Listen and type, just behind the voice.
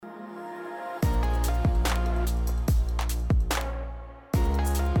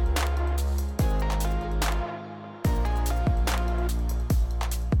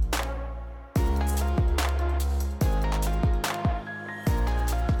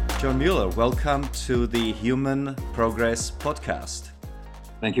John Mueller, welcome to the Human Progress Podcast.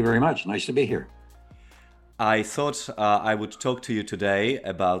 Thank you very much. Nice to be here. I thought I would talk to you today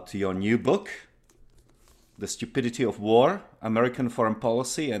about your new book, The Stupidity of War, American Foreign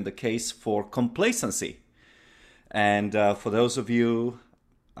Policy and the Case for Complacency. And for those of you,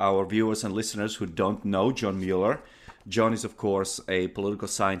 our viewers and listeners who don't know John Mueller, John is, of course, a political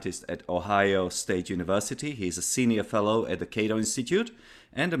scientist at Ohio State University. He is a senior fellow at the Cato Institute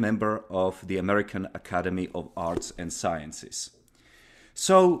and a member of the American Academy of Arts and Sciences.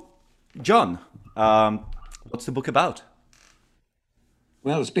 So, John, what's the book about?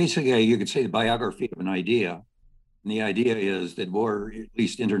 Well, it's basically, you could say, the biography of an idea. And the idea is that war, at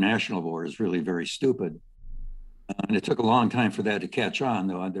least international war, is really very stupid. And it took a long time for that to catch on,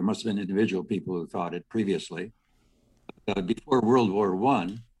 though there must have been individual people who thought it previously. Before World War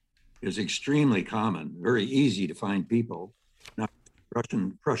I, it was extremely common, very easy to find people, not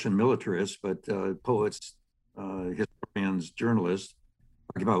Prussian militarists, but poets, historians, journalists,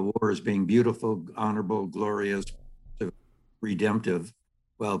 talking about war as being beautiful, honorable, glorious, redemptive,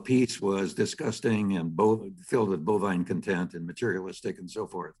 while peace was disgusting and filled with bovine content and materialistic and so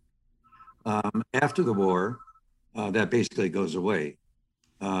forth. After the war, that basically goes away.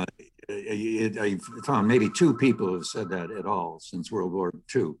 I found maybe two people who have said that at all since World War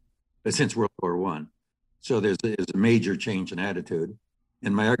II, since World War I. So there's a major change in attitude.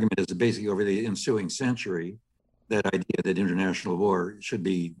 And my argument is that basically over the ensuing century, that idea that international war should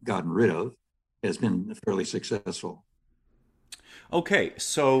be gotten rid of has been fairly successful. Okay,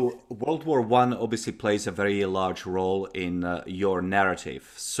 so World War I obviously plays a very large role in your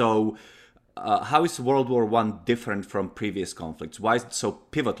narrative. So how is World War I different from previous conflicts? Why is it so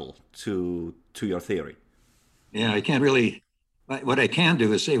pivotal to your theory? Yeah, I can't really, what I can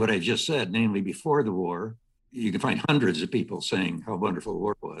do is say what I just said, namely before the war, you can find hundreds of people saying how wonderful the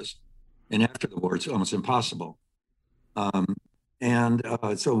war was. And after the war, it's almost impossible. So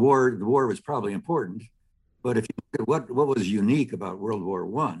the war was probably important. But if you look at what was unique about World War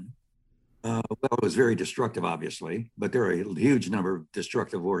I, well, it was very destructive, obviously, but there are a huge number of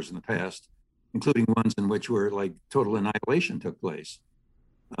destructive wars in the past, including ones in which where like total annihilation took place.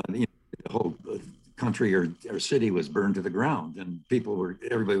 The whole country or city was burned to the ground, and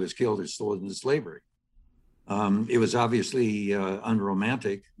everybody was killed or sold into slavery. It was obviously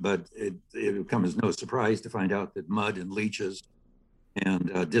unromantic, but it would come as no surprise to find out that mud and leeches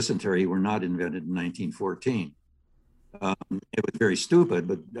and dysentery were not invented in 1914. It was very stupid,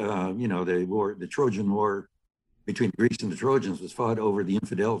 but the Trojan War between Greece and the Trojans was fought over the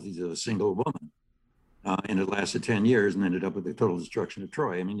infidelities of a single woman. And it lasted 10 years and ended up with the total destruction of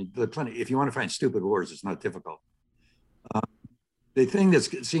Troy. I mean, if you want to find stupid wars, it's not difficult. The thing that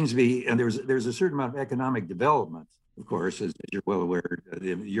seems to be, and there's a certain amount of economic development, of course, as you're well aware,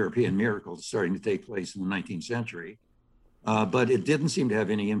 the European miracles starting to take place in the 19th century, but it didn't seem to have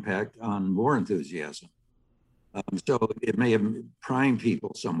any impact on war enthusiasm. So it may have primed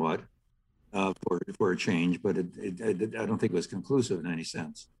people somewhat for a change, but I don't think it was conclusive in any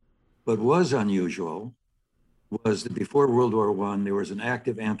sense. What was unusual was that before World War I, there was an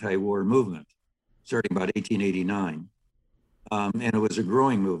active anti-war movement starting about 1889. And it was a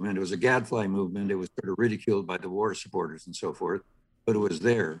growing movement. It was a gadfly movement. It was sort of ridiculed by the war supporters and so forth, but it was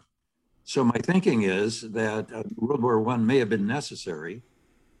there. So my thinking is that World War I may have been necessary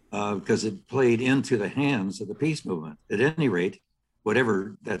because it played into the hands of the peace movement. At any rate,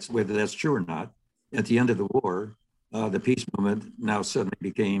 whether that's true or not, at the end of the war, the peace movement now suddenly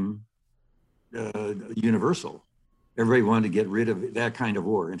became universal. Everybody wanted to get rid of that kind of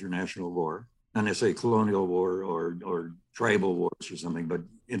war, international war, not necessarily colonial war or tribal wars or something, but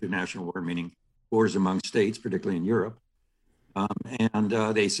international war, meaning wars among states, particularly in Europe.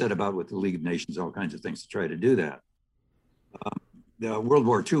 They set about with the League of Nations, all kinds of things to try to do that. World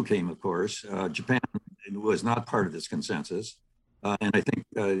War II came, of course. Japan was not part of this consensus. And I think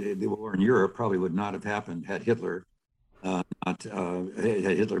the war in Europe probably would not have happened had Hitler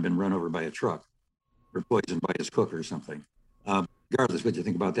been run over by a truck or poisoned by his cook or something. Regardless what you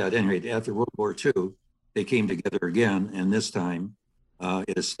think about that. Anyway, after World War II, they came together again, and this time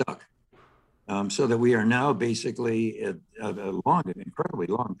it is stuck. So that we are now basically at an incredibly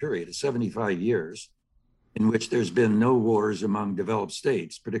long period of 75 years in which there's been no wars among developed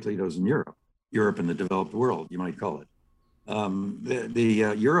states, particularly those in Europe and the developed world, you might call it.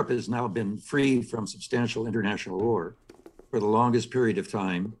 Europe has now been free from substantial international war for the longest period of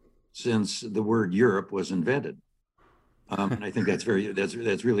time since the word Europe was invented. And I think that's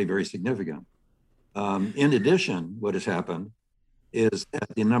really very significant. In addition, what has happened is that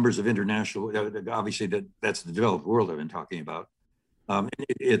the numbers of international, obviously that's the developed world I've been talking about,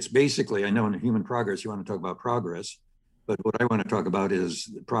 It's basically, I know in human progress, you want to talk about progress, but what I want to talk about is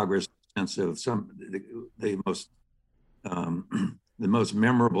the progress in the sense of the most the most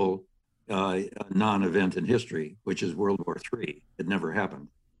memorable non-event in history, which is World War III. It never happened.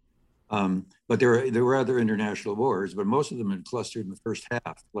 But there were other international wars, but most of them had clustered in the first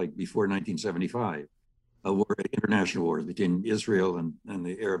half, like before 1975, international wars between Israel and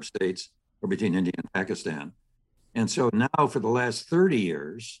the Arab states, or between India and Pakistan. And so now, for the last 30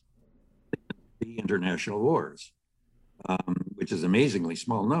 years, the international wars, which is an amazingly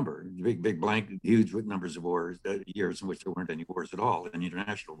small number, big blank, huge numbers of wars, years in which there weren't any wars at all, any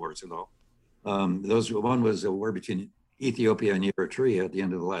international wars at all. One was a war between Ethiopia and Eritrea at the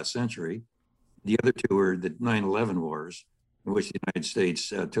end of the last century. The other two were the 9/11 wars, in which the United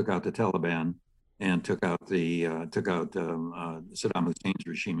States took out the Taliban and took out Saddam Hussein's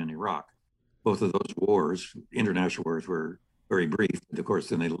regime in Iraq. Both of those wars, international wars, were very brief. Of course,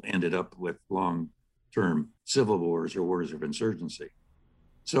 then they ended up with long-term civil wars or wars of insurgency.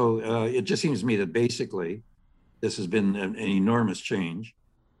 So it just seems to me that basically this has been an enormous change.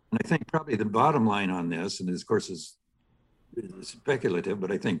 And I think probably the bottom line on this, and this, of course, is speculative,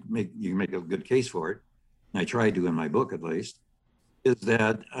 but I think you can make a good case for it, and I tried to in my book at least, is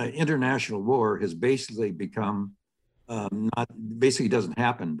that international war has basically become basically doesn't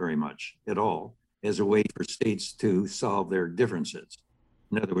happen very much at all as a way for states to solve their differences.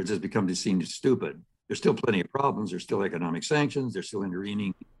 In other words, it's become seen as stupid. There's still plenty of problems. There's still economic sanctions. There's still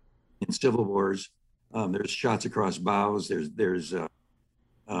intervening in civil wars. There's shots across bows. There's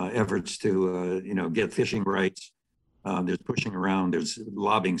efforts to get fishing rights. There's pushing around. There's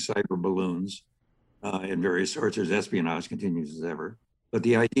lobbing cyber balloons and various sorts. There's espionage continues as ever. But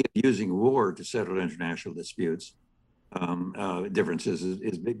the idea of using war to settle international disputes, differences,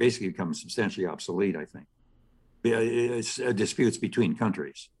 is basically become substantially obsolete, I think. It's disputes between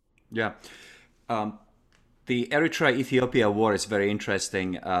countries. Yeah. The Eritrea-Ethiopia war is very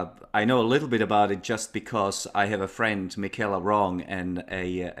interesting. I know a little bit about it just because I have a friend, Michaela Wrong, and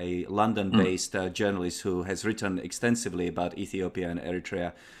a London-based journalist who has written extensively about Ethiopia and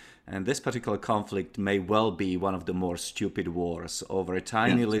Eritrea. And this particular conflict may well be one of the more stupid wars over a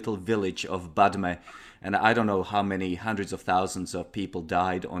tiny little village of Badme. And I don't know how many hundreds of thousands of people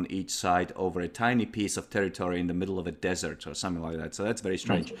died on each side over a tiny piece of territory in the middle of a desert or something like that. So that's very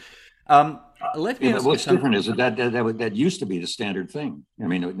strange. Let me ask what's you different is that used to be the standard thing. I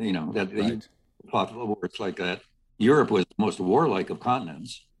mean, that right. possible wars like that. Europe was the most warlike of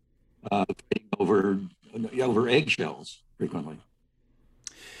continents, over eggshells frequently.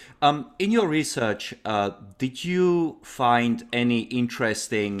 In your research, did you find any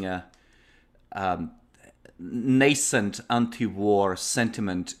interesting nascent anti-war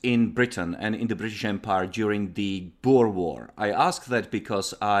sentiment in Britain and in the British Empire during the Boer War? I ask that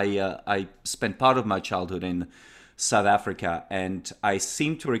because I spent part of my childhood in South Africa, and I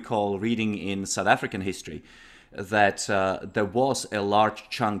seem to recall reading in South African history that there was a large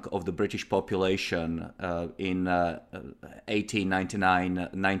chunk of the British population in 1899,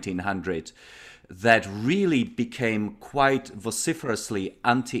 1900 that really became quite vociferously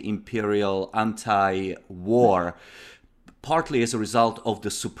anti-imperial, anti-war, partly as a result of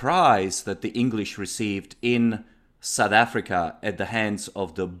the surprise that the English received in South Africa at the hands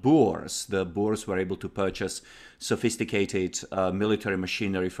of the Boers. The Boers were able to purchase sophisticated military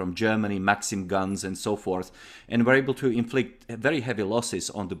machinery from Germany, Maxim guns and so forth, and were able to inflict very heavy losses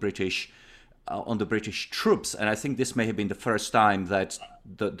on the British troops. And I think this may have been the first time that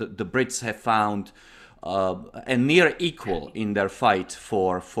the Brits have found a near equal in their fight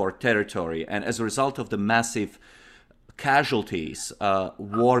for territory. And as a result of the massive casualties,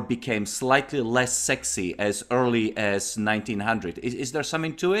 war became slightly less sexy as early as 1900. Is there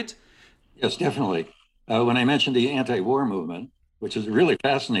something to it? Yes, definitely. When I mentioned the anti-war movement, which is really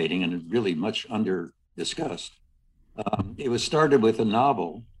fascinating and really much under discussed, it was started with a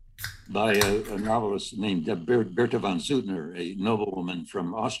novel by a novelist named Bertha von Suttner, a noblewoman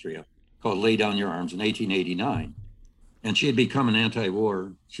from Austria, called "Lay Down Your Arms" in 1889. And she had become an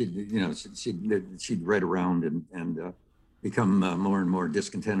anti-war. She'd read around and become more and more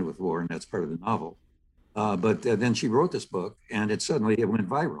discontented with war, and that's part of the novel. But then she wrote this book, and it went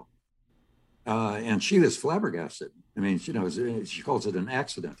viral. And she was flabbergasted. I mean, she calls it an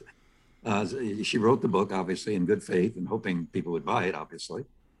accident. She wrote the book, obviously, in good faith and hoping people would buy it, obviously.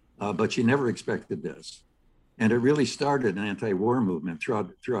 But she never expected this. And it really started an anti-war movement throughout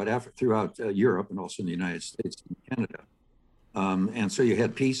Europe and also in the United States and Canada. And so you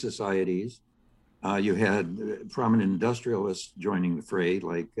had peace societies. You had prominent industrialists joining the fray,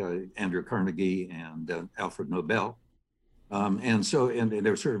 like Andrew Carnegie and Alfred Nobel. And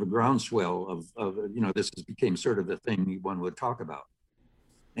there was sort of a groundswell of this became sort of the thing one would talk about.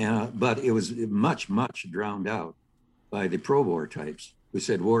 But it was much, much drowned out by the pro-war types who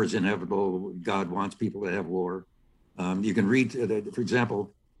said war is inevitable. God wants people to have war. You can read, for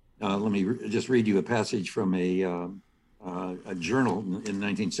example, let me just read you a passage from a journal in the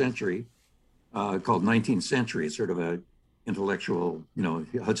 19th century called 19th Century. It's sort of a intellectual,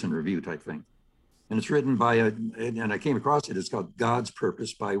 Hudson Review type thing. And it's written by and I came across it, it's called God's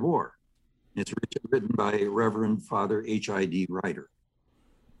Purpose by War. It's written by Reverend Father H.I.D. Ryder.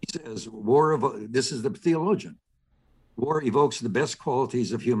 He says, this is the theologian, war evokes the best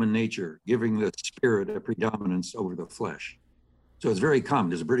qualities of human nature, giving the spirit a predominance over the flesh. So it's very common.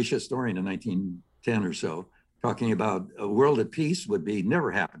 There's a British historian in 1910 or so talking about a world at peace would be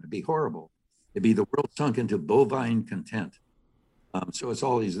never happen, it'd be horrible. It'd be the world sunk into bovine content. So it's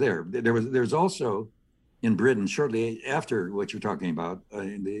always there. There's also in Britain, shortly after what you're talking about,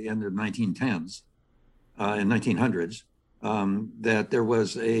 in the end of the 1910s, in 1900s, that there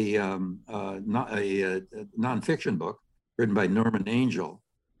was a nonfiction book written by Norman Angell,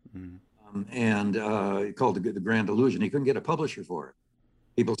 and called The Grand Illusion. He couldn't get a publisher for it.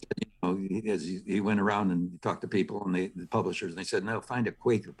 People said, as he went around and talked to people and the publishers, and they said, no, find a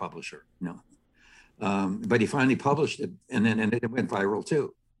Quaker publisher. But he finally published it, and it went viral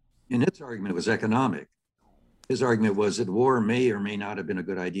too. And his argument was economic. His argument was that war may or may not have been a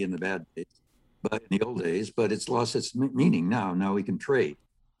good idea in the bad days, but in the old days, but it's lost its meaning now. Now we can trade.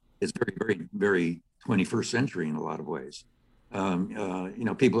 It's very, very, very 21st century in a lot of ways.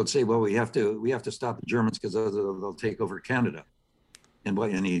 People would say, well, we have to stop the Germans because they'll take over Canada.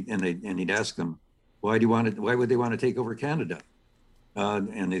 And he'd ask them, why would they want to take over Canada?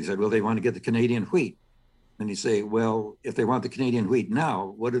 And they said, well, they want to get the Canadian wheat. And you say, well, if they want the Canadian wheat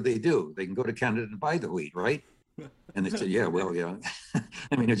now, what do? They can go to Canada and buy the wheat, right? And they said, yeah, well, yeah.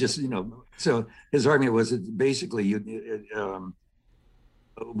 I mean, it's just, so his argument was that basically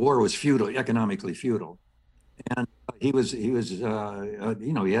war was futile, economically futile. And he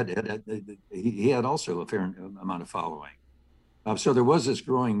had also a fair amount of following. So there was this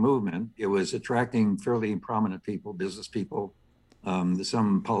growing movement. It was attracting fairly prominent people, business people,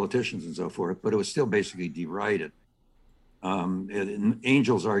 some politicians and so forth, but it was still basically derided.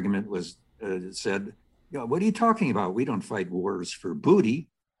 Angel's argument was said, what are you talking about? We don't fight wars for booty.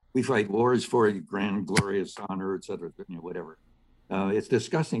 We fight wars for grand, glorious honor, et cetera, whatever. It's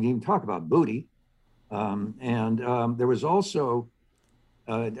disgusting to even talk about booty. There was also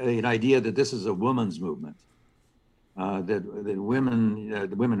an idea that this is a woman's movement, that the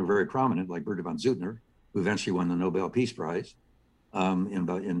women were very prominent, like Berta von Suttner, who eventually won the Nobel Peace Prize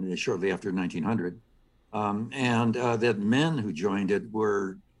shortly after 1900, and that men who joined it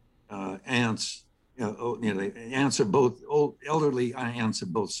were aunts, aunts of both, elderly aunts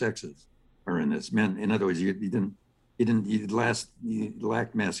of both sexes are in this. Men, in other words, you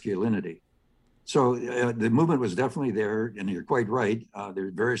lacked masculinity. So the movement was definitely there, and you're quite right. There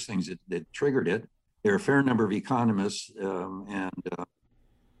are various things that triggered it. There are a fair number of economists and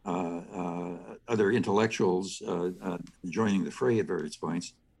other intellectuals joining the fray at various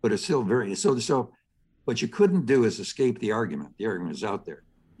points, but it's still very so. What you couldn't do is escape the argument. The argument is out there.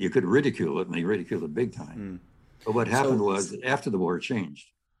 You could ridicule it, and they ridiculed it big time. But what happened was after the war, it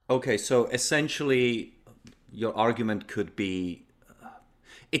changed. Okay, so essentially, your argument could be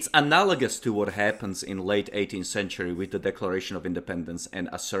it's analogous to what happens in late 18th century with the Declaration of Independence and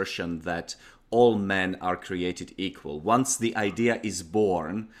assertion that all men are created equal. Once the idea is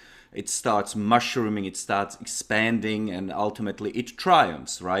born, it starts mushrooming, it starts expanding, and ultimately it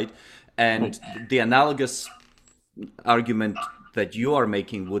triumphs, right? And the analogous argument that you are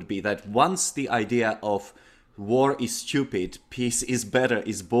making would be that once the idea of war is stupid, peace is better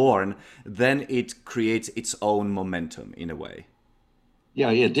is born, then it creates its own momentum in a way.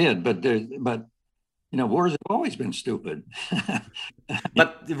 Yeah, it did, but wars have always been stupid.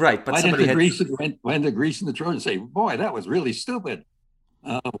 But why didn't the Greece and the Trojans say, "Boy, that was really stupid"?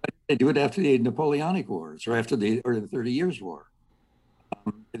 Why did they do it after the Napoleonic Wars or after the 30 Years' War?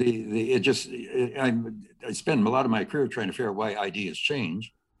 I spend a lot of my career trying to figure out why ideas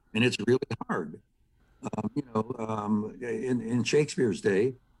change, and it's really hard. In Shakespeare's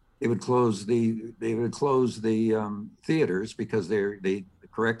day, they would close the theaters because they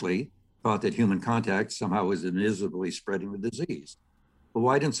correctly thought that human contact somehow was invisibly spreading the disease. But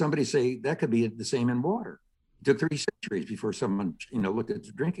why didn't somebody say that could be the same in water? It took 3 centuries before someone looked at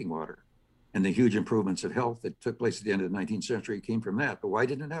drinking water, and the huge improvements of health that took place at the end of the 19th century came from that. But why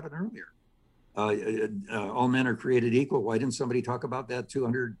didn't it happen earlier? All men are created equal. Why didn't somebody talk about that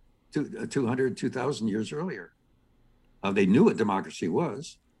 2,000 years earlier? They knew what democracy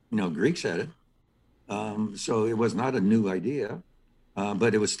was. Greeks had it. So it was not a new idea,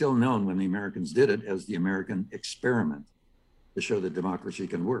 but it was still known when the Americans did it as the American experiment to show that democracy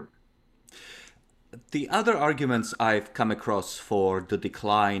can work. The other arguments I've come across for the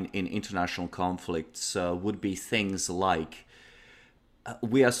decline in international conflicts would be things like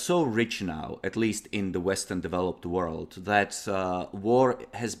we are so rich now, at least in the Western developed world, that war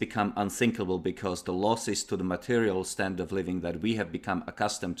has become unthinkable because the losses to the material standard of living that we have become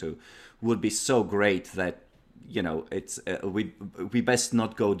accustomed to would be so great that it's we best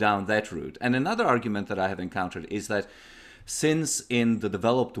not go down that route. And another argument that I have encountered is that since in the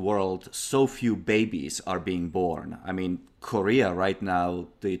developed world so few babies are being born, I mean, Korea right now,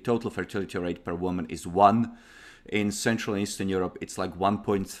 the total fertility rate per woman is 1. In Central and Eastern Europe, it's like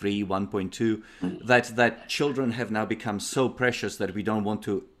 1.3, 1.2. That children have now become so precious that we don't want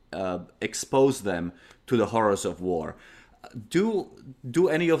to expose them to the horrors of war. Do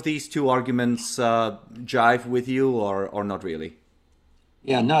any of these two arguments jive with you, or not really?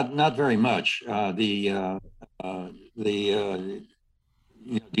 Yeah, not very much. The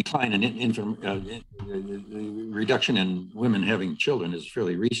decline in the reduction in women having children is a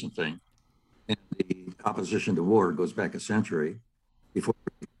fairly recent thing, and the opposition to war goes back a century before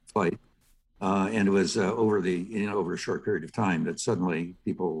flight. And it was over a short period of time that suddenly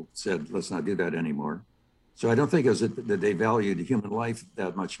people said, let's not do that anymore. So I don't think it was that they valued human life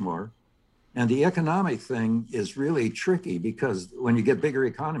that much more. And the economic thing is really tricky because when you get bigger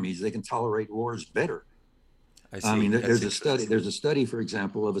economies, they can tolerate wars better. I see. I mean, That's there's a study, for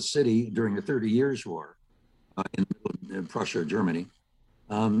example, of a city during the 30 Years' War in the middle of Prussia or Germany.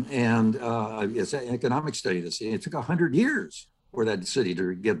 And it's an economic study. It took 100 years for that city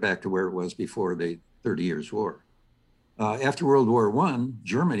to get back to where it was before the 30 Years' War. After World War I,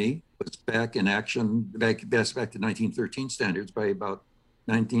 Germany was back in action, back to 1913 standards by about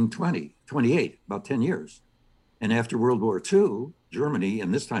 1920, 28, about 10 years. And after World War II, Germany,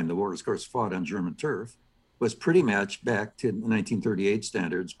 and this time the war, of course, fought on German turf, was pretty much back to 1938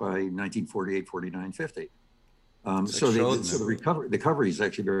 standards by 1948, 49, 50. So the recovery is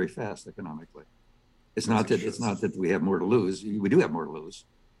actually very fast economically. It's not that we have more to lose. We do have more to lose,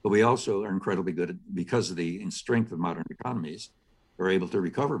 but we also are incredibly good because of the strength of modern economies, are able to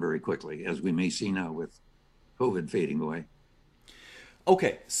recover very quickly, as we may see now with COVID fading away.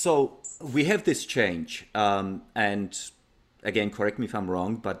 Okay, so we have this change, and again, correct me if I'm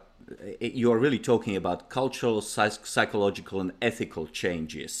wrong, but you are really talking about cultural, psychological, and ethical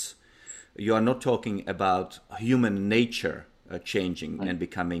changes. You are not talking about human nature changing and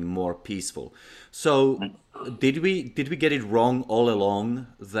becoming more peaceful. So, did we get it wrong all along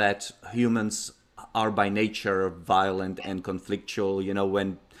that humans are by nature violent and conflictual?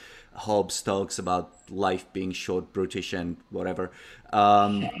 When Hobbes talks about life being short, brutish, and whatever.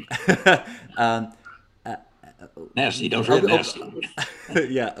 Nasty, don't forget nasty.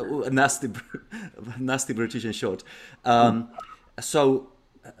 Yeah, nasty, nasty, brutish, and short. So,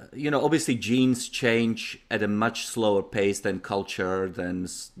 obviously genes change at a much slower pace than culture, than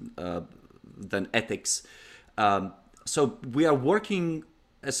ethics. So we are working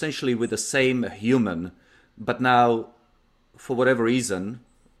essentially with the same human, but now, for whatever reason,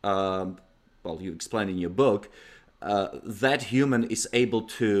 well, you explain in your book, that human is able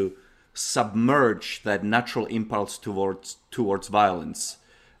to submerge that natural impulse towards violence,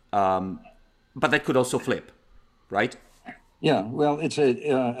 but that could also flip, right? Yeah, well, it's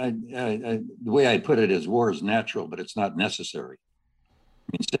the way I put it is war is natural, but it's not necessary.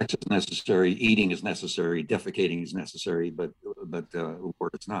 I mean, sex is necessary, eating is necessary, defecating is necessary, but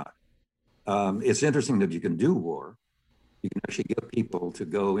war is not. It's interesting that you can do war. You can actually get people to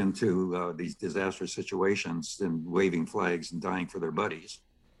go into these disastrous situations and waving flags and dying for their buddies.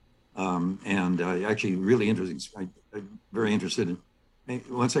 And actually, really interesting. I'm very interested in.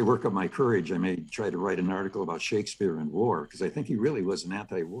 Once I work up my courage, I may try to write an article about Shakespeare and war, because I think he really was an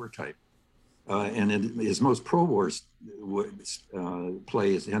anti-war type. And his most pro-war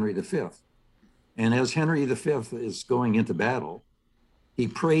play is Henry V. And as Henry V is going into battle, he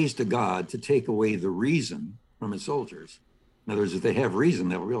prays to God to take away the reason from his soldiers. In other words, if they have reason,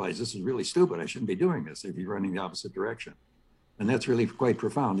 they'll realize this is really stupid. I shouldn't be doing this if you're running the opposite direction. And that's really quite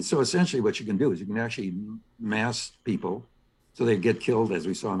profound. And so essentially what you can do is you can actually mass people so they get killed, as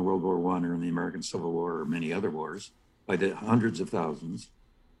we saw in World War I or in the American Civil War or many other wars, by the hundreds of thousands.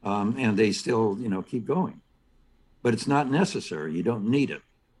 And they still, keep going. But it's not necessary. You don't need it.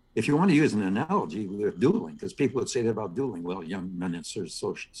 If you want to use an analogy with dueling, because people would say that about dueling, well, young men in certain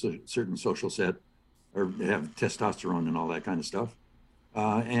social set or have testosterone and all that kind of stuff.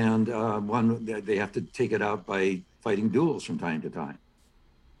 One, they have to take it out by fighting duels from time to time.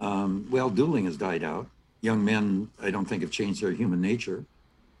 Well, dueling has died out. Young men, I don't think, have changed their human nature.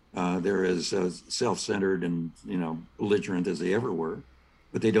 They're as self-centered and belligerent as they ever were,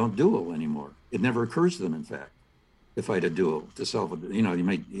 but they don't duel anymore. It never occurs to them, in fact, to fight a duel, to solve it. You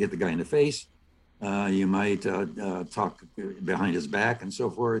might hit the guy in the face. You might talk behind his back and so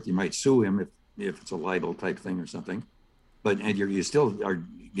forth. You might sue him if it's a libel type thing or something. And you still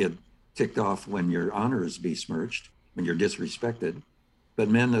get ticked off when your honor is besmirched, when you're disrespected. But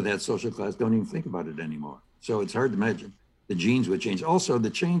men of that social class don't even think about it anymore. So it's hard to imagine the genes would change. Also, the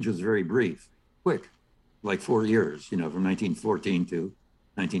change was very brief, quick, like 4 years, from 1914 to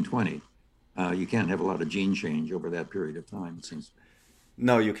 1920. You can't have a lot of gene change over that period of time, it seems.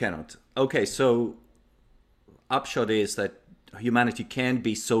 No, you cannot. Okay, so upshot is that humanity can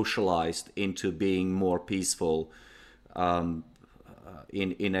be socialized into being more peaceful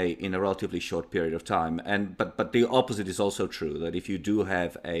in a relatively short period of time. And but the opposite is also true, that if you do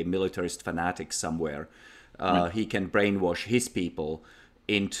have a militarist fanatic somewhere, Right. he can brainwash his people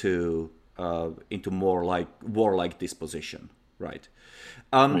into more like warlike disposition, right?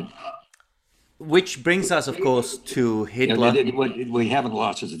 Right. Which brings us, of course, to Yeah, Hitler. what we haven't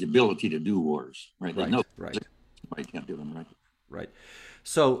lost is the ability to do wars, right? They know Right, right, why you can't do them, right? right.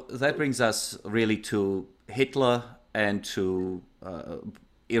 So that brings us really to Hitler and to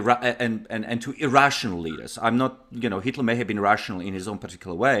and to irrational leaders. I'm not, Hitler may have been rational in his own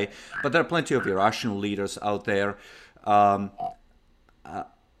particular way, but there are plenty of irrational leaders out there. Um,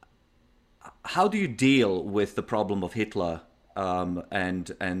 how do you deal with the problem of Hitler and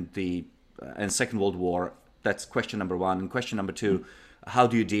Second World War? That's question number one. And question number two: how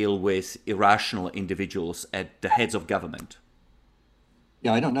do you deal with irrational individuals at the heads of government?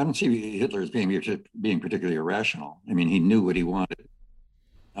 Yeah, I don't see Hitler as being particularly irrational. I mean, he knew what he wanted.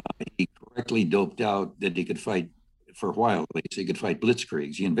 He correctly doped out that he could fight for a while. At least he could fight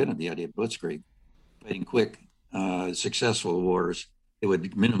blitzkriegs. He invented the idea of blitzkrieg, fighting quick, successful wars. It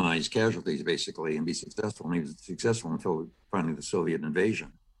would minimize casualties basically and be successful. And he was successful until finally the Soviet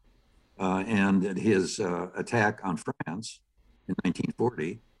invasion. And his attack on France in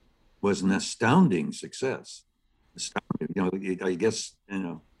 1940 was an astounding success. Astounding. I guess,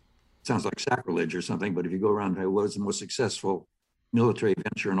 it sounds like sacrilege or something, but if you go around what was the most successful military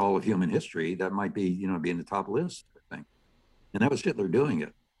venture in all of human history, that might be in the top list, I think. And that was Hitler doing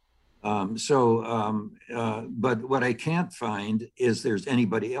it. But what I can't find is there's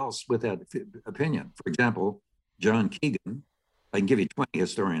anybody else with that opinion. For example, John Keegan, I can give you 20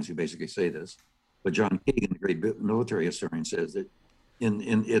 historians who basically say this, but John Keegan, the great military historian, says that in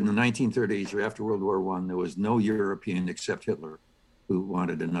the 1930s or after World War I, there was no European except Hitler who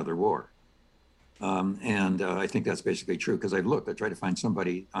wanted another war. I think that's basically true because I tried to find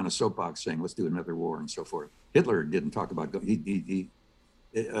somebody on a soapbox saying, let's do another war and so forth. Hitler didn't talk about,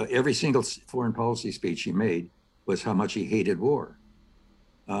 every single foreign policy speech he made was how much he hated war.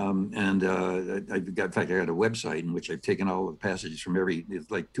 In fact, I got a website in which I've taken all of the passages from it's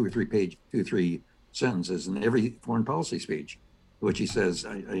like two or three sentences in every foreign policy speech, which he says,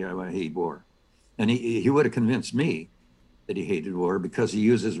 I hate war. And he would have convinced me that he hated war because he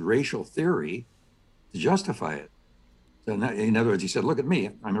uses racial theory to justify it. So in other words, he said, look at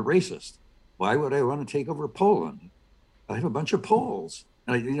me, I'm a racist. Why would I want to take over Poland? I have a bunch of Poles.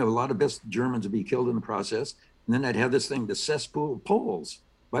 And a lot of best Germans would be killed in the process. And then I'd have this thing, the cesspool of Poles.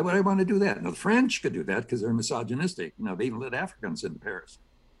 Why would I want to do that? Now, the French could do that because they're misogynistic. They even let Africans into Paris.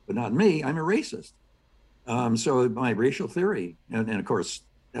 But not me, I'm a racist. So my racial theory, and of course,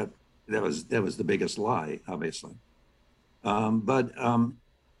 that was the biggest lie, obviously.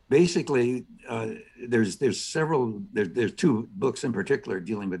 Basically, there's two books in particular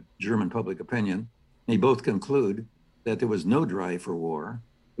dealing with German public opinion. They both conclude that there was no drive for war.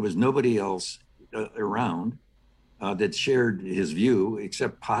 There was nobody else around that shared his view,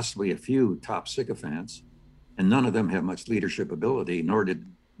 except possibly a few top sycophants, and none of them have much leadership ability, nor did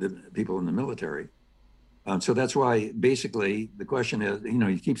the people in the military. So that's why basically the question is,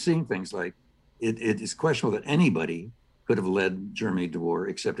 you keep seeing things like it is questionable that anybody could have led Germany to war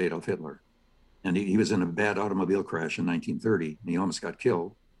except Adolf Hitler. And he was in a bad automobile crash in 1930. And he almost got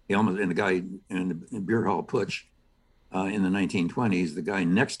killed. And the guy in the beer hall putsch in the 1920s, the guy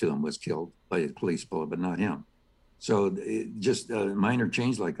next to him was killed by a police bullet, but not him. So just a minor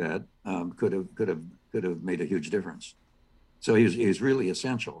change like that could have made a huge difference. So he was really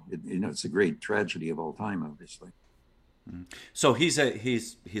essential. It's a great tragedy of all time, obviously. So he's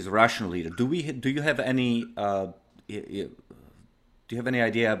a rational leader. Do you have any do you have any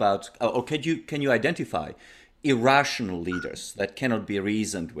idea about, or can you identify irrational leaders that cannot be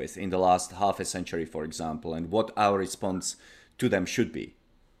reasoned with in the last half a century, for example, and what our response to them should be?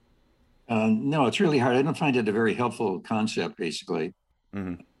 No, it's really hard. I don't find it a very helpful concept, basically.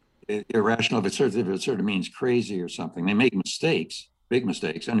 Hmm. Irrational, if it sort of means crazy or something. They make mistakes, big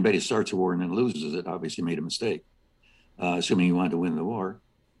mistakes. Anybody who starts a war and then loses it obviously made a mistake, assuming you wanted to win the war.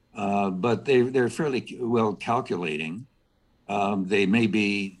 But they're fairly well calculating. They may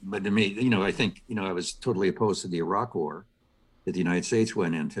be, but they may, I think, I was totally opposed to the Iraq War that the United States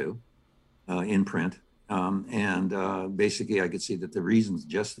went into in print. And basically, I could see that the reasons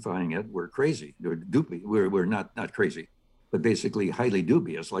justifying it were crazy. They were dubious. We're not crazy, but basically highly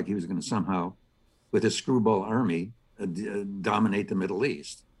dubious, like he was going to somehow, with a screwball army, dominate the Middle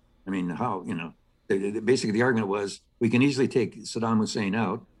East. I mean, how, basically the argument was we can easily take Saddam Hussein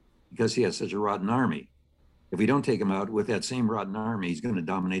out because he has such a rotten army. If we don't take him out with that same rotten army, he's going to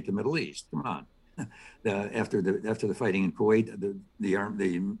dominate the Middle East. Come on. After the fighting in Kuwait,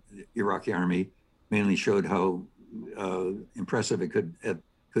 the Iraqi army mainly showed how impressive it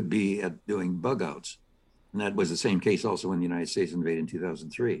could be at doing bug outs, and that was the same case also when the United States invaded in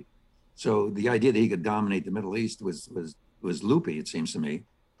 2003. So the idea that he could dominate the Middle East was loopy, it seems to me,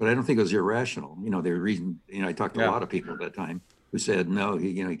 but I don't think it was irrational. The reason, I talked to a lot of people at that time who said no,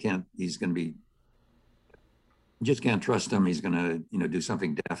 he can't. He's going to be. You just can't trust him. He's going to, do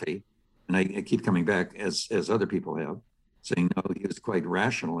something daffy. And I keep coming back, as other people have, saying no, he was quite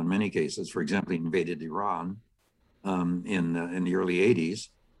rational in many cases. For example, he invaded Iran in the early '80s,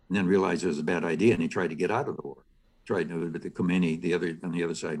 and then realized it was a bad idea, and he tried to get out of the war. Tried to, but the Khomeini, on the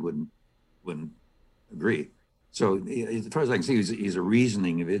other side, wouldn't agree. So as far as I can see, he's a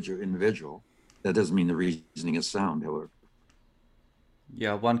reasoning individual. That doesn't mean the reasoning is sound, however.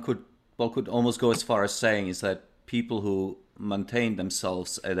 Yeah, one could almost go as far as saying is that people who maintain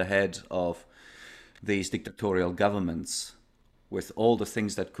themselves at the head of these dictatorial governments, with all the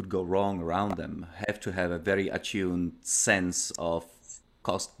things that could go wrong around them, have to have a very attuned sense of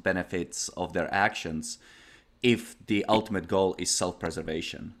cost benefits of their actions if the ultimate goal is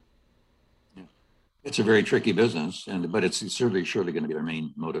self-preservation. Yeah. It's a very tricky business, but it's surely going to be their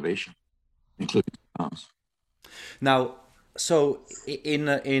main motivation, including bombs. Now, so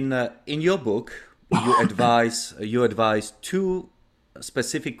in your book, you advise two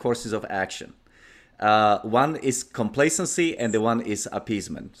specific courses of action. One is complacency, and the one is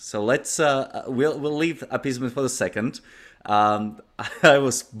appeasement. So we'll leave appeasement for the second. I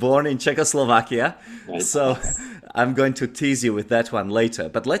was born in Czechoslovakia, Right. so I'm going to tease you with that one later.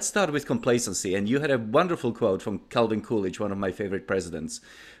 But let's start with complacency. And you had a wonderful quote from Calvin Coolidge, one of my favorite presidents.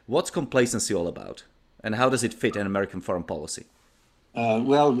 What's complacency all about, and how does it fit in American foreign policy?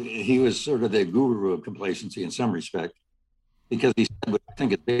 Well, he was sort of the guru of complacency in some respect, because he said what I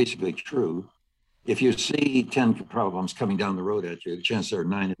think is basically true. If you see 10 problems coming down the road at you, the chances are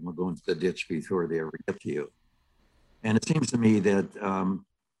 9 of them will go into the ditch before they ever get to you. And it seems to me that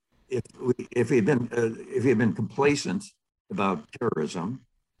if he had been complacent about terrorism,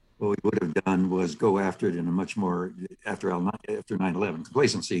 what we would have done was go after it in a much more after 9/11.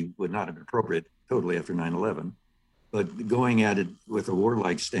 Complacency would not have been appropriate totally after 9/11, but going at it with a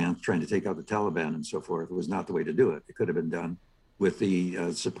warlike stance, trying to take out the Taliban and so forth, was not the way to do it. It could have been done with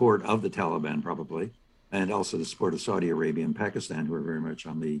the support of the Taliban, probably, and also the support of Saudi Arabia and Pakistan, who are very much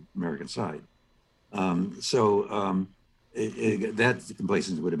on the American side. That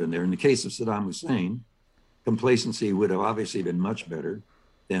complacency would have been there. In the case of Saddam Hussein, complacency would have obviously been much better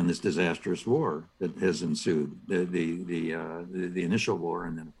than this disastrous war that has ensued, the initial war,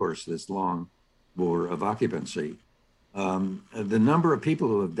 and then of course this long war of occupancy. The number of people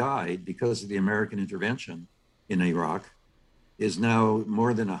who have died because of the American intervention in Iraq is now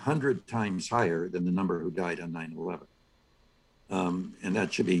more than 100 times higher than the number who died on 9/11. And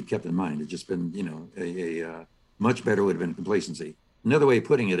that should be kept in mind. It's just been, a much better would have been complacency. Another way of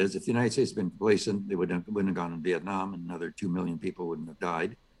putting it is if the United States had been complacent, they wouldn't have gone in Vietnam, and another 2 million people wouldn't have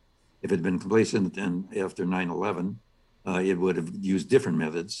died. If it had been complacent then after 9/11, it would have used different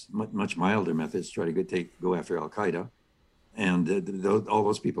methods, much milder methods, to try to go after Al-Qaeda. And all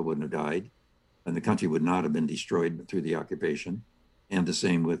those people wouldn't have died, and the country would not have been destroyed through the occupation. And the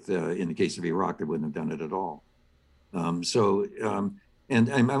same with, in the case of Iraq, they wouldn't have done it at all. And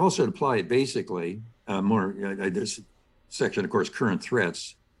I've also applied basically this section, of course, current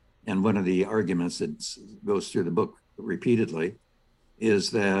threats. And one of the arguments that goes through the book repeatedly is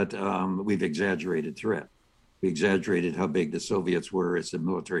that we've exaggerated threat. We exaggerated how big the Soviets were as a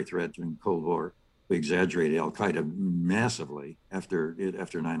military threat during the Cold War. We exaggerated Al-Qaeda massively after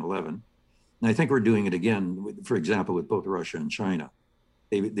 9/11. And I think we're doing it again, for example, with both Russia and China.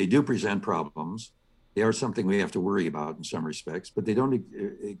 They do present problems, They are something we have to worry about in some respects, but they don't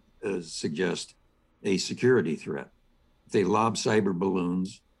suggest a security threat. If they lob cyber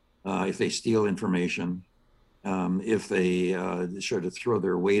balloons, if they steal information, if they sort of throw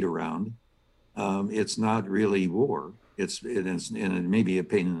their weight around, it's not really war. And it may be a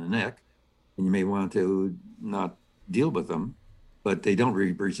pain in the neck, and you may want to not deal with them, but they don't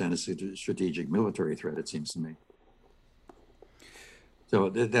represent a strategic military threat, it seems to me. So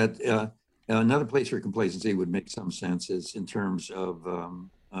another place for complacency would make some sense is in terms of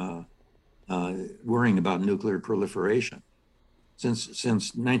worrying about nuclear proliferation. Since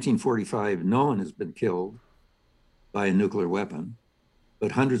 1945, no one has been killed by a nuclear weapon,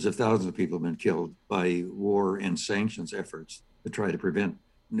 but hundreds of thousands of people have been killed by war and sanctions efforts to try to prevent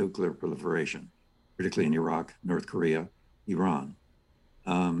nuclear proliferation, particularly in Iraq, North Korea, Iran.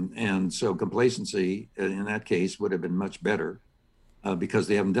 And so complacency in that case would have been much better because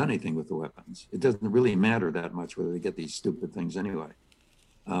they haven't done anything with the weapons. It doesn't really matter that much whether they get these stupid things anyway.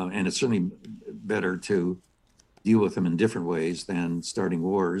 And it's certainly better to deal with them in different ways than starting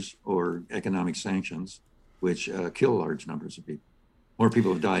wars or economic sanctions, which kill large numbers of people. More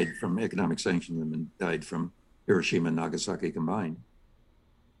people have died from economic sanctions than died from Hiroshima and Nagasaki combined.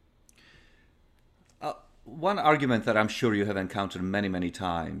 One argument that I'm sure you have encountered many, many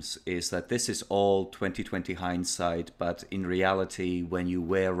times is that this is all 2020 hindsight, but in reality, when you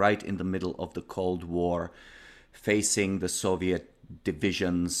were right in the middle of the Cold War, facing the Soviet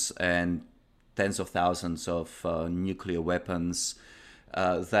divisions and tens of thousands of nuclear weapons,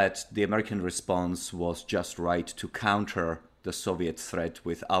 that the American response was just right to counter the Soviet threat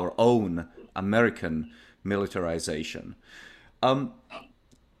with our own American militarization.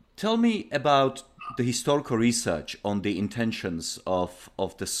 Tell me about the historical research on the intentions of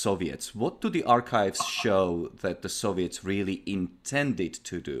the Soviets. What do the archives show that the Soviets really intended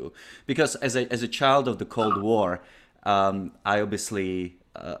to do? Because as a child of the Cold War, I obviously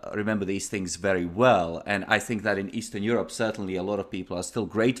remember these things very well. And I think that in Eastern Europe, certainly a lot of people are still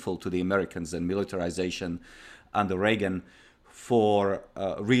grateful to the Americans and militarization under Reagan for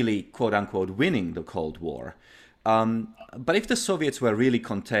really, quote unquote, winning the Cold War. But if the Soviets were really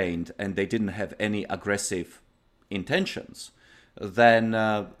contained and they didn't have any aggressive intentions, then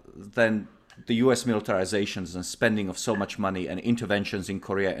the U.S. militarizations and spending of so much money and interventions in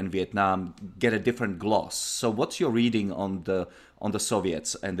Korea and Vietnam get a different gloss. So, what's your reading on the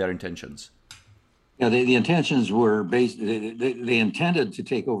Soviets and their intentions? Yeah, the intentions were based. They intended to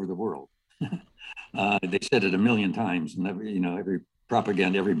take over the world. They said it a million times, and every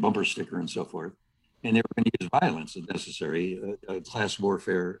propaganda, every bumper sticker, and so forth. And they were going to use violence if necessary, class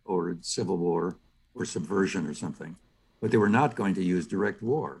warfare or civil war or subversion or something. But they were not going to use direct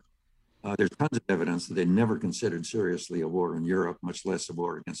war. There's tons of evidence that they never considered seriously a war in Europe, much less a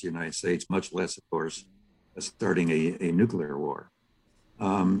war against the United States, much less, of course, starting a nuclear war.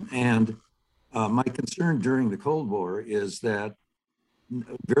 My concern during the Cold War is that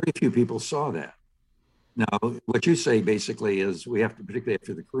very few people saw that. Now, what you say basically is we have to, particularly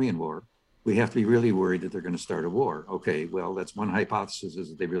after the Korean War, we have to be really worried that they're going to start a war. Okay, well, that's one hypothesis, is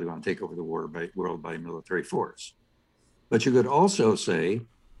that they really want to take over the world by military force. But you could also say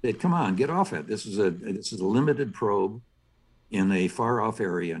that, come on, get off it. This is a limited probe in a far off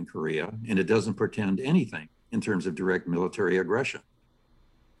area in Korea, and it doesn't portend anything in terms of direct military aggression.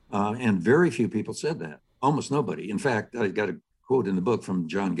 And very few people said that, almost nobody. In fact, I got a quote in the book from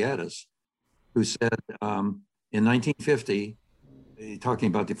John Gaddis, who said in 1950, talking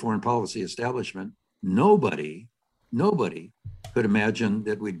about the foreign policy establishment, nobody could imagine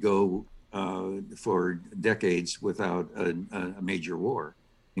that we'd go for decades without a major war,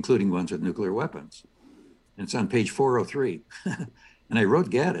 including ones with nuclear weapons. And it's on page 403. And I wrote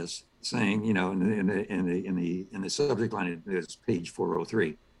Gaddis saying, in the subject line, it's page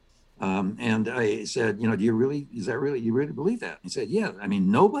 403. And I said, you really believe that? He said, yeah. I mean,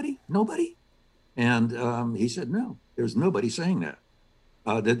 nobody. And he said, no, there's nobody saying that.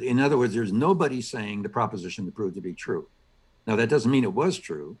 In other words, there's nobody saying the proposition that proved to be true. Now, that doesn't mean it was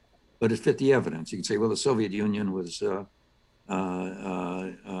true, but it fit the evidence. You can say, well, the Soviet Union was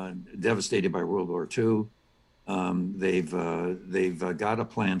devastated by World War II. They've got a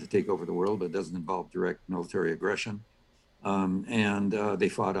plan to take over the world, but it doesn't involve direct military aggression. And they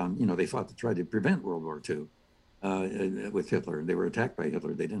fought to try to prevent World War II with Hitler. They were attacked by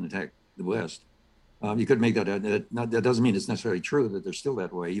Hitler. They didn't attack the West. You could make that doesn't mean it's necessarily true that they're still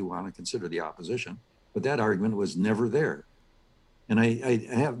that way. You want to consider the opposition, but that argument was never there. And I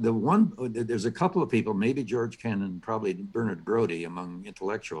have there's a couple of people, maybe George Kennan, probably Bernard Brody, among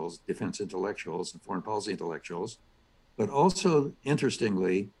intellectuals, defense intellectuals and foreign policy intellectuals, but also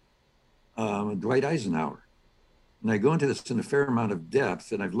interestingly, Dwight Eisenhower. And I go into this in a fair amount of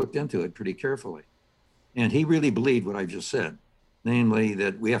depth, and I've looked into it pretty carefully. And he really believed what I just said, namely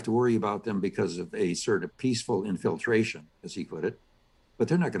that we have to worry about them because of a sort of peaceful infiltration, as he put it, but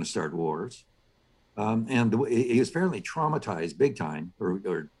they're not going to start wars. And he was fairly traumatized big time,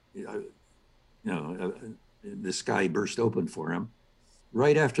 the sky burst open for him.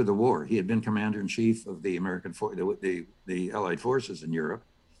 Right after the war, he had been commander in chief of the the Allied forces in Europe.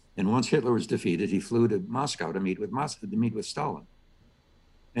 And once Hitler was defeated, he flew to Moscow to meet with Stalin.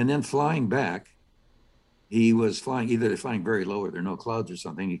 And then flying back, he was flying very low or there are no clouds or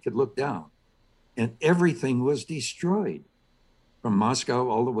something. He could look down, and everything was destroyed from Moscow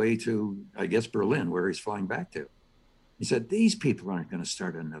all the way to, I guess, Berlin, where he's flying back to. He said, these people aren't going to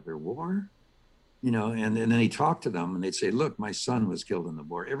start another war. And then he talked to them and they'd say, look, my son was killed in the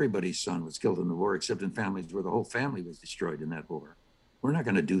war. Everybody's son was killed in the war, except in families where the whole family was destroyed in that war. We're not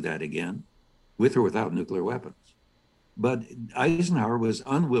going to do that again, with or without nuclear weapons. But Eisenhower was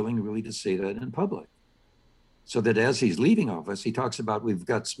unwilling really to say that in public. So that as he's leaving office, he talks about we're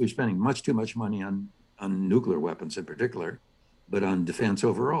spending much too much money on nuclear weapons in particular, but on defense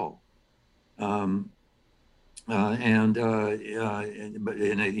overall. And he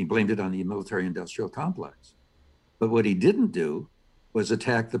blamed it on the military-industrial complex. But what he didn't do was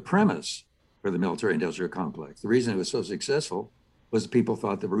attack the premise for the military-industrial complex. The reason it was so successful was people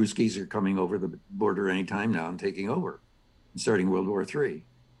thought the Ruskies are coming over the border anytime now and taking over, and starting World War III.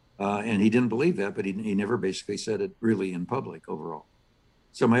 And he didn't believe that, but he never basically said it really in public overall.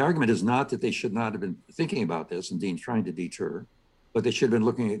 So my argument is not that they should not have been thinking about this and trying to deter, but they should have been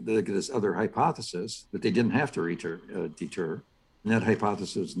looking at this other hypothesis that they didn't have to deter, and that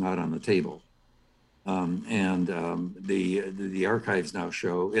hypothesis is not on the table. The archives now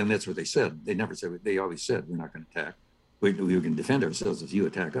show, and that's what they said. They never said, they always said, we're not going to attack. We can defend ourselves if you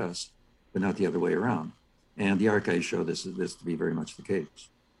attack us, but not the other way around. And the archives show this to be very much the case,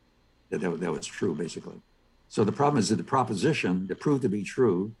 that was true, basically. So the problem is that the proposition that proved to be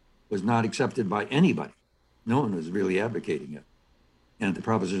true was not accepted by anybody. No one was really advocating it. And the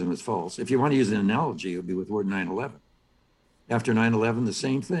proposition was false. If you want to use an analogy, it would be with word 9/11. After 9/11, the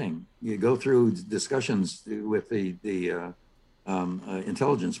same thing. You go through discussions with the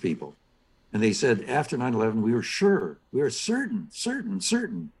intelligence people, and they said after 9/11, we were certain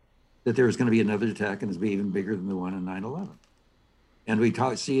that there was going to be another attack and it's be even bigger than the one in 9/11. And we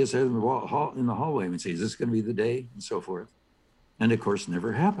see us in the hallway and say, is this going to be the day? And so forth. And of course,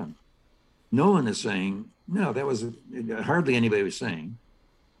 never happened. No one is saying, no, hardly anybody was saying.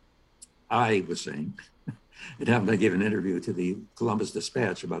 I was saying, it happened, I gave an interview to the Columbus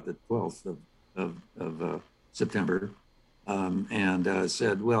Dispatch about the 12th of September, and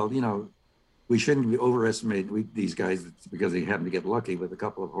said, well, we shouldn't overestimate these guys because they happen to get lucky with a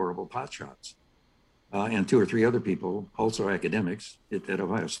couple of horrible pot shots. And 2 or 3 other people, also academics at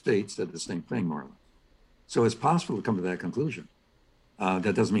Ohio State, said the same thing, more or less. So it's possible to come to that conclusion.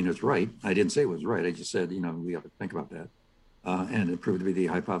 That doesn't mean it's right. I didn't say it was right. I just said, we have to think about that. And it proved to be the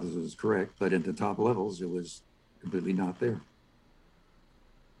hypothesis was correct, but at the top levels, it was completely not there.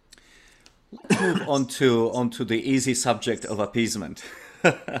 Let's move onto the easy subject of appeasement.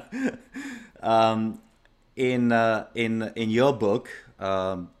 In your book,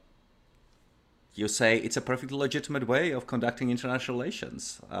 you say it's a perfectly legitimate way of conducting international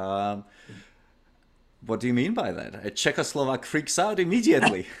relations. What do you mean by that? A Czechoslovak freaks out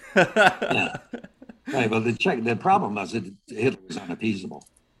immediately. Yeah. Right. Well, the problem was that Hitler was unappeasable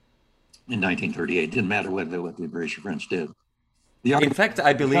in 1938. It didn't matter what the British or French did. In fact,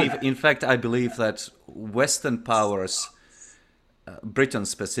 I believe that Western powers, Britain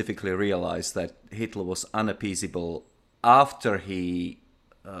specifically, realized that Hitler was unappeasable after he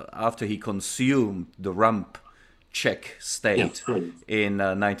consumed the rump Czech state in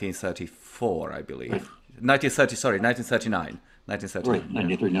 1934, I believe. Right. 1939. 1939. Right,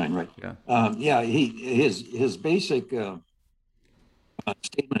 1939, right. Yeah. His basic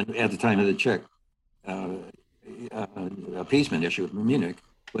statement at the time of the Czech appeasement issue with Munich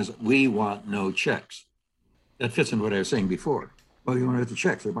was, we want no Czechs. That fits in what I was saying before. Well, you want the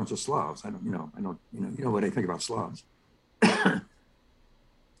Czechs? They're a bunch of Slavs. I don't, you know what I think about Slavs.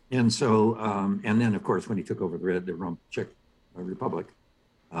 And so, and then of course, when he took over the rump Czech Republic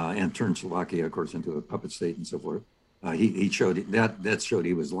and turned Slovakia, of course, into a puppet state and so forth, he showed that showed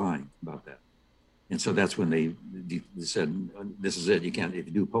he was lying about that. And so that's when they said, this is it. You can't, if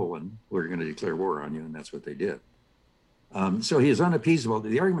you do Poland, we're going to declare war on you. And that's what they did. So he is unappeasable.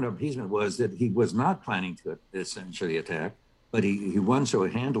 The argument of appeasement was that he was not planning to essentially attack, but he won so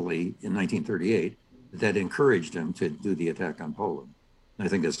handily in 1938 that encouraged him to do the attack on Poland. I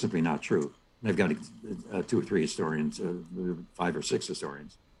think that's simply not true. I've got two or three historians, five or six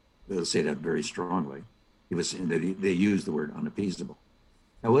historians, that say that very strongly. They use the word unappeasable.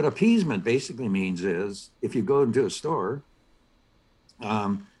 Now, what appeasement basically means is if you go into a store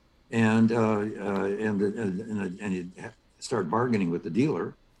um, and you start bargaining with the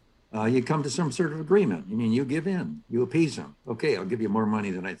dealer, you come to some sort of agreement. I mean, you give in, you appease him. Okay, I'll give you more money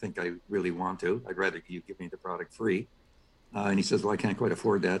than I think I really want to. I'd rather you give me the product free. And he says, well, I can't quite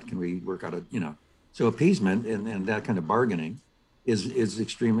afford that. Can we work out so appeasement and that kind of bargaining is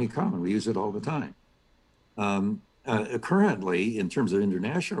extremely common. We use it all the time. Currently, in terms of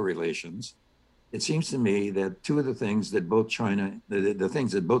international relations, it seems to me that two of the things that both the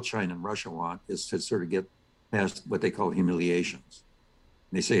things that both China and Russia want is to sort of get past what they call humiliations.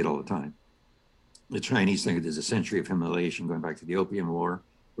 They say it all the time. The Chinese think there's a century of humiliation going back to the Opium War.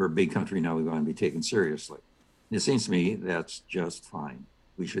 We're a big country now, we want to be taken seriously. And it seems to me that's just fine.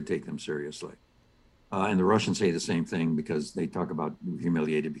 We should take them seriously. And the Russians say the same thing because they talk about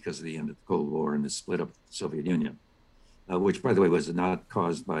humiliated because of the end of the Cold War and the split up of the Soviet Union, which, by the way, was not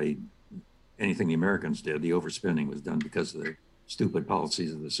caused by anything the Americans did. The overspending was done because of the stupid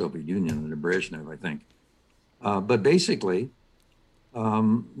policies of the Soviet Union and Brezhnev, I think. But basically,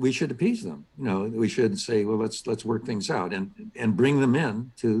 we should appease them. We should say, well, let's work things out and bring them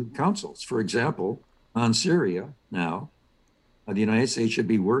in to councils. For example, on Syria now, the United States should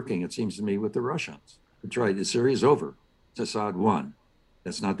be working, it seems to me, with the Russians to try. Syria's over. Assad won.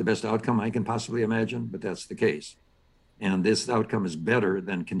 That's not the best outcome I can possibly imagine, but that's the case. And this outcome is better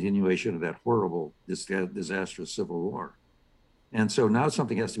than continuation of that horrible, disastrous civil war. And so now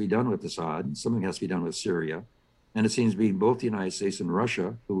something has to be done with Assad, something has to be done with Syria. And it seems to be both the United States and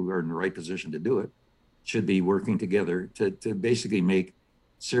Russia, who are in the right position to do it, should be working together to basically make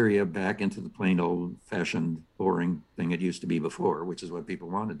Syria back into the plain old fashioned, boring thing it used to be before, which is what people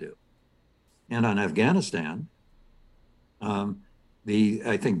want to do. And on Afghanistan, I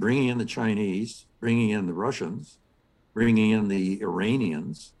think bringing in the Chinese, bringing in the Russians, bringing in the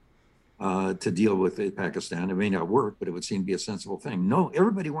Iranians to deal with Pakistan, it may not work, but it would seem to be a sensible thing. No,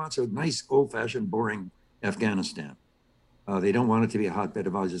 everybody wants a nice, old fashioned, boring Afghanistan. They don't want it to be a hotbed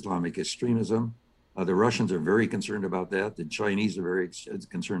of Islamic extremism. The Russians are very concerned about that. The Chinese are very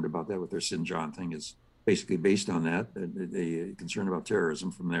concerned about that. With their Xinjiang thing is basically based on that. They're concerned about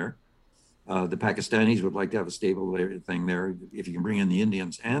terrorism from there. The Pakistanis would like to have a stable thing there. If you can bring in the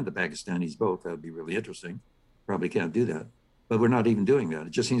Indians and the Pakistanis both, that would be really interesting. Probably can't do that, but we're not even doing that.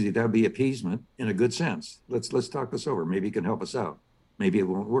 It just seems like that would be appeasement in a good sense. Let's talk this over. Maybe you can help us out. Maybe it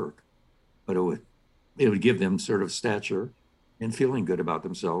won't work, but it would give them sort of stature and feeling good about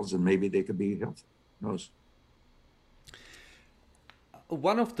themselves, and maybe they could be helpful. Who knows?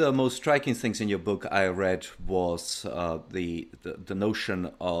 One of the most striking things in your book I read was the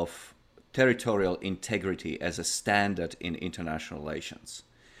notion of territorial integrity as a standard in international relations,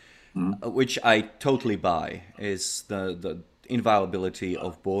 which I totally buy. Is the inviolability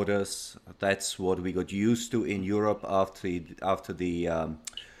of borders. That's what we got used to in Europe after the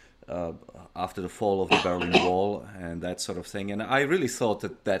fall of the Berlin Wall and that sort of thing. And I really thought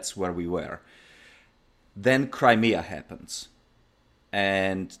that that's where we were. Then Crimea happens,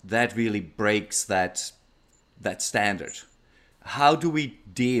 and that really breaks that standard. How do we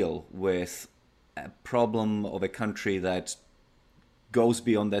deal with a problem of a country that goes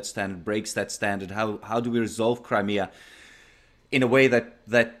beyond that standard, breaks that standard? How do we resolve Crimea in a way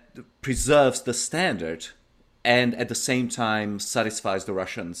that preserves the standard and at the same time satisfies the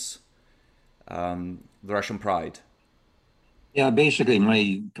Russians, the Russian pride? Yeah, basically,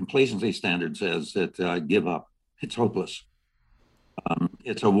 my complacency standard says that give up. It's hopeless.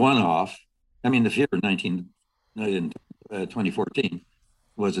 It's a one-off. I mean, the fear in 2014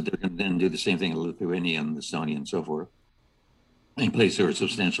 was that they're going to then do the same thing in Lithuania and Estonia and so forth. Any place there were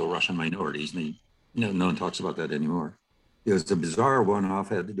substantial Russian minorities, and no one talks about that anymore. It was a bizarre one-off,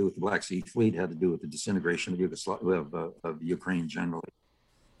 had to do with the Black Sea Fleet, had to do with the disintegration of Ukraine generally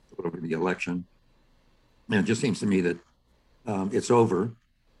over the election. And it just seems to me that it's over,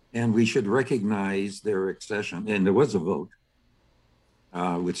 and we should recognize their accession. And there was a vote,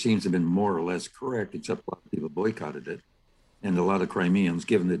 which seems to have been more or less correct, except a lot of people boycotted it. And a lot of Crimeans,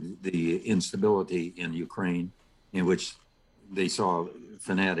 given the instability in Ukraine, in which they saw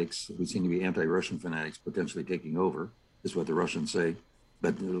fanatics who seem to be anti-Russian fanatics potentially taking over, is what the Russians say,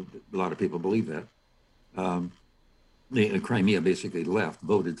 but a lot of people believe that. Crimea basically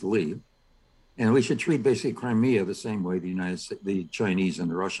voted to leave. And we should treat basically Crimea the same way the Chinese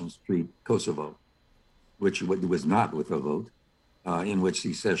and the Russians treat Kosovo, which was not with a vote, in which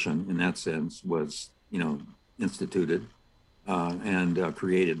secession, in that sense, was instituted. and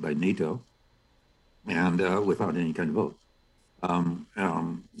created by NATO, and without any kind of vote.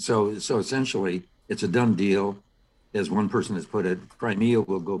 So essentially, it's a done deal. As one person has put it, Crimea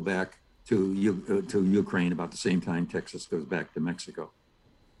will go back to Ukraine about the same time Texas goes back to Mexico.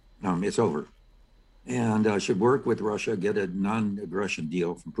 It's over, and should work with Russia, get a non-aggression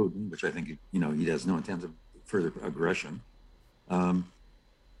deal from Putin, which I think he has no intent of further aggression.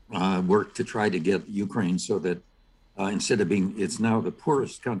 Work to try to get Ukraine so that instead of being, it's now the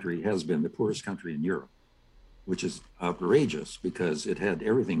poorest country, has been the poorest country in Europe, which is outrageous because it had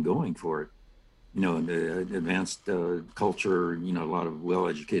everything going for it. The advanced culture, a lot of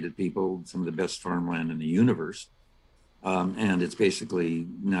well-educated people, some of the best farmland in the universe. And it's basically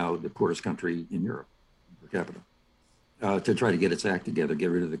now the poorest country in Europe per capita. To try to get its act together, get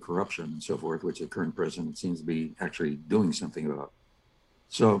rid of the corruption and so forth, which the current president seems to be actually doing something about.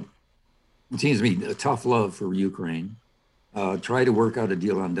 So it seems to be a tough love for Ukraine. Try to work out a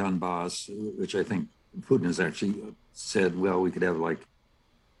deal on Donbass, which I think Putin has actually said, well, we could have like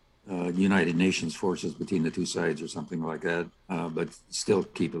United Nations forces between the two sides or something like that, but still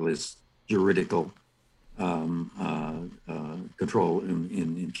keep this juridical control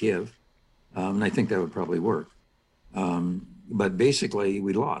in Kiev. And I think that would probably work. But basically,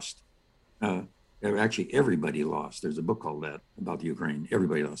 we lost. Actually, everybody lost. There's a book called that about the Ukraine.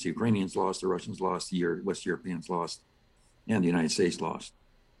 Everybody lost. The Ukrainians lost, the Russians lost, the West Europeans lost, and the United States lost.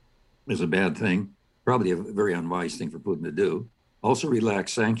 It's a bad thing, probably a very unwise thing for Putin to do. Also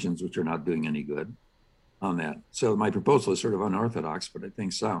relax sanctions, which are not doing any good on that. So my proposal is sort of unorthodox, but I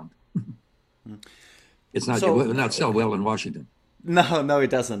think sound. It's not not sell well in Washington. No, it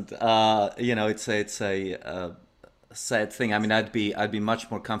doesn't. It's a sad thing. I mean, I'd be much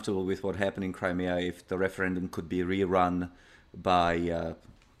more comfortable with what happened in Crimea if the referendum could be rerun by,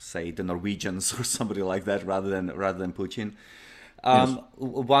 say, the Norwegians or somebody like that, rather than Putin. Yes.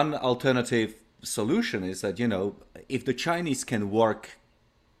 One alternative solution is that if the Chinese can work,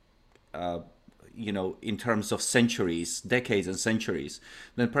 in terms of centuries, decades and centuries,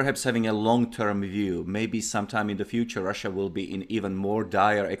 then perhaps having a long-term view, maybe sometime in the future, Russia will be in even more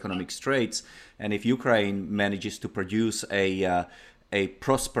dire economic straits. And if Ukraine manages to produce a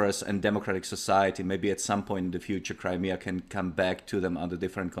prosperous and democratic society, maybe at some point in the future, Crimea can come back to them under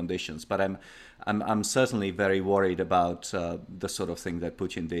different conditions. But I'm certainly very worried about the sort of thing that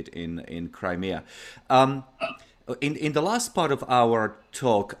Putin did in Crimea. In the last part of our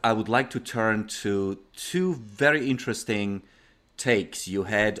talk, I would like to turn to two very interesting takes you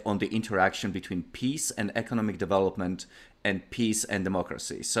had on the interaction between peace and economic development and peace and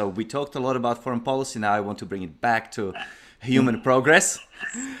democracy. So we talked a lot about foreign policy. Now I want to bring it back to human progress.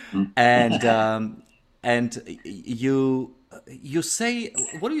 And you say,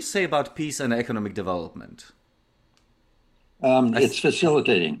 what do you say about peace and economic development? It's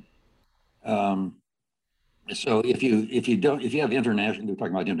facilitating. So if you have international, we're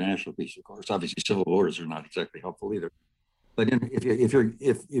talking about international peace, of course. Obviously, civil wars are not exactly helpful either. But if you're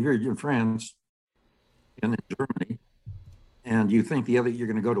in France and in Germany, and you think you're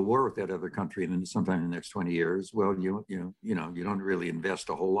going to go to war with that other country and then sometime in the next 20 years, well, you don't really invest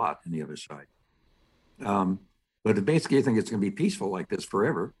a whole lot in the other side. But basically, you think it's going to be peaceful like this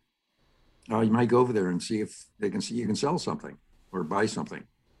forever. You might go over there and see if you can sell something or buy something.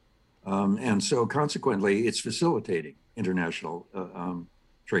 And so consequently, it's facilitating international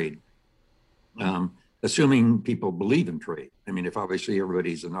trade, assuming people believe in trade. I mean, if obviously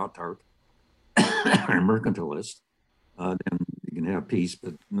everybody's an autark or mercantilist, then you can have peace,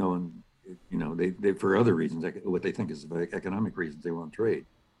 but no one, they for other reasons, what they think is economic reasons, they want trade.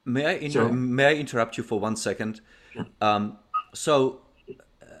 May I interrupt you for 1 second? Sure. So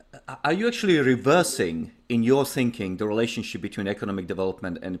are you actually reversing in your thinking the relationship between economic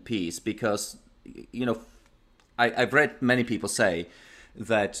development and peace? Because, I've read many people say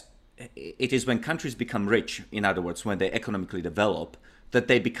that it is when countries become rich, in other words, when they economically develop, that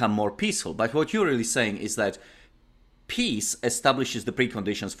they become more peaceful. But what you're really saying is that peace establishes the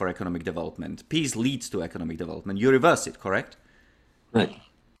preconditions for economic development. Peace leads to economic development. You reverse it, correct? Right.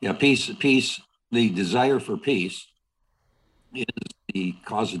 Yeah, peace, the desire for peace is the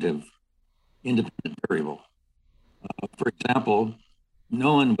causative independent variable. For example,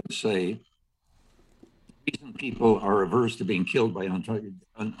 no one would say the reason people are averse to being killed by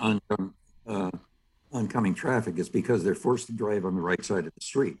oncoming traffic is because they're forced to drive on the right side of the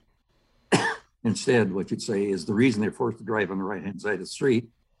street. Instead, what you'd say is the reason they're forced to drive on the right-hand side of the street,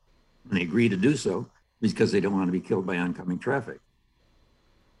 and they agree to do so, is because they don't want to be killed by oncoming traffic.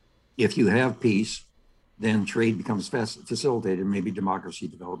 If you have peace, then trade becomes facilitated. Maybe democracy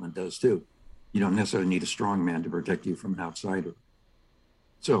development does too. You don't necessarily need a strong man to protect you from an outsider.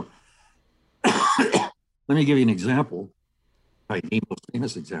 So let me give you an example. The most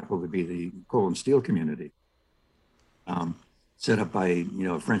famous example would be the coal and steel community, um, set up by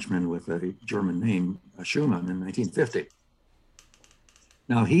a Frenchman with a German name, Schumann, in 1950.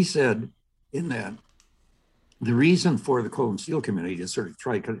 Now he said in that the reason for the coal and steel community to sort of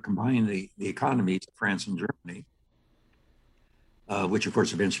try to combine the economies of France and Germany, which of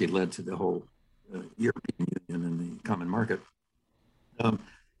course eventually led to the whole European Union and the common market, um,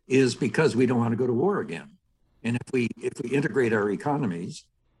 is because we don't want to go to war again. And if we integrate our economies,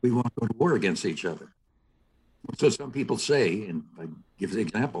 we won't go to war against each other. So some people say, and I give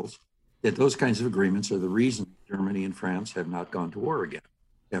examples, that those kinds of agreements are the reason Germany and France have not gone to war again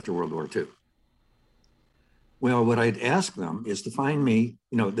after World War II. Well, what I'd ask them is to find me,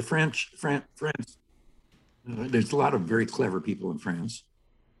 the France, there's a lot of very clever people in France.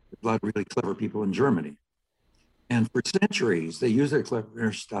 There's a lot of really clever people in Germany. And for centuries, they used their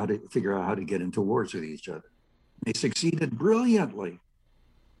cleverness to figure out how to get into wars with each other. They succeeded brilliantly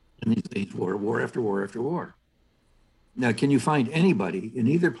in these war after war after war. Now, can you find anybody in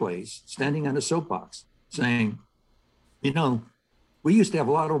either place standing on a soapbox saying, we used to have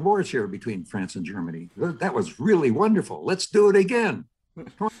a lot of wars here between France and Germany. That was really wonderful. Let's do it again.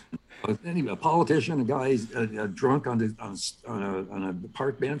 A politician, a guy drunk on a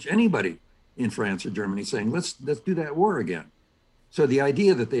park bench, anybody in France or Germany saying, let's do that war again. So the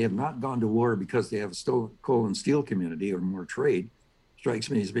idea that they have not gone to war because they have a coal and steel community or more trade strikes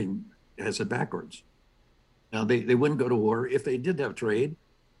me as it backwards. Now, they wouldn't go to war if they did have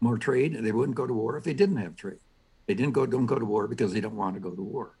more trade, and they wouldn't go to war if they didn't have trade. They don't go to war because they don't want to go to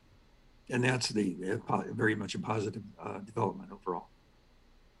war. And that's very much a positive development overall.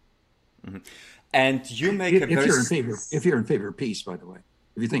 Mm-hmm. And you make if you're in favor of peace, by the way.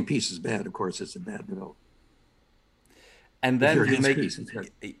 If you think peace is bad, of course, it's a bad development. And then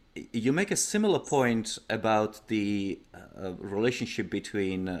you make a similar point about the relationship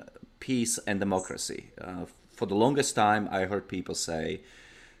between peace and democracy. For the longest time, I heard people say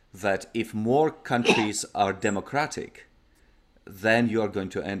that if more countries are democratic, then you are going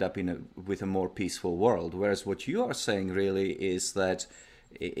to end up with a more peaceful world. Whereas what you are saying really is that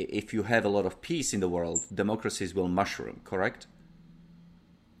if you have a lot of peace in the world, democracies will mushroom, correct?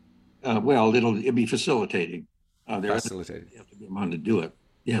 Well, it'll be facilitating. Facilitating. You have to be able to do it.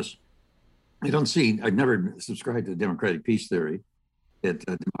 Yes. I've never subscribed to the democratic peace theory that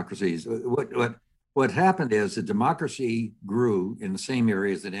democracies, what happened is that democracy grew in the same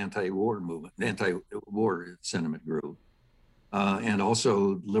areas that anti-war sentiment grew. And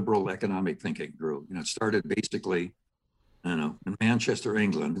also liberal economic thinking grew. It started basically, in Manchester,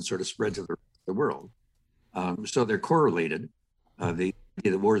 England, and sort of spread to the world. So they're correlated. The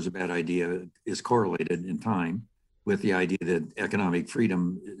idea that war is a bad idea is correlated in time with the idea that economic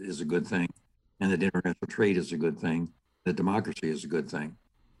freedom is a good thing, and that international trade is a good thing, that democracy is a good thing.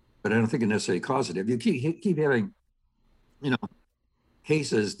 But I don't think it's necessarily causative. You keep having,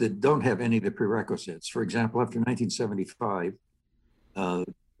 cases that don't have any of the prerequisites. For example, after 1975,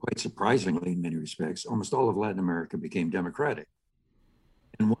 quite surprisingly, in many respects, almost all of Latin America became democratic.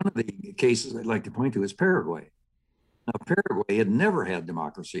 And one of the cases I'd like to point to is Paraguay. Now, Paraguay had never had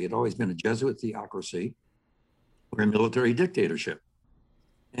democracy. It had always been a Jesuit theocracy or a military dictatorship.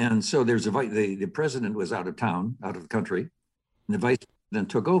 And so the president was out of town, out of the country, and the vice president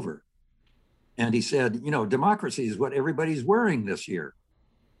took over. And he said, democracy is what everybody's wearing this year.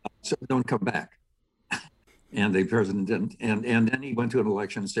 So don't come back. And the president didn't. And then he went to an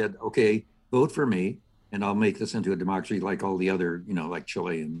election and said, okay, vote for me, and I'll make this into a democracy like all the other, like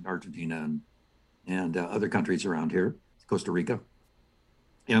Chile and Argentina and other countries around here, Costa Rica.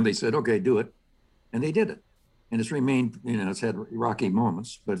 And they said, okay, do it. And they did it. And it's remained, it's had rocky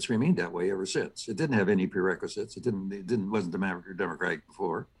moments, but it's remained that way ever since. It didn't have any prerequisites. It wasn't democratic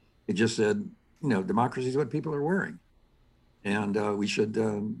before. It just said, democracy is what people are wearing. And we should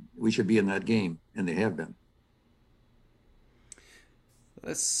be in that game, and they have been.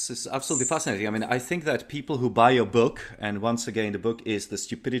 This is absolutely fascinating. I mean, I think that people who buy your book, and once again, the book is The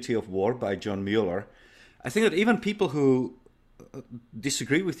Stupidity of War by John Mueller, I think that even people who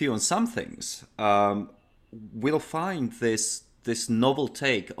disagree with you on some things will find this novel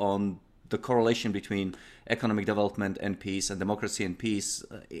take on the correlation between economic development and peace and democracy and peace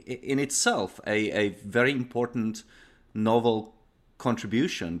in itself a very important novel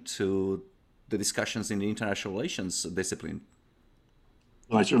contribution to the discussions in the international relations discipline.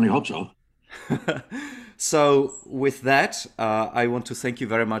 Well, I certainly hope so. So, with that, I want to thank you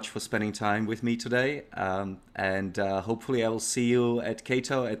very much for spending time with me today. And hopefully, I will see you at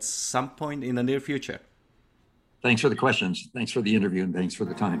Cato at some point in the near future. Thanks for the questions. Thanks for the interview, and thanks for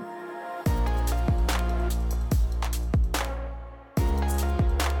the time.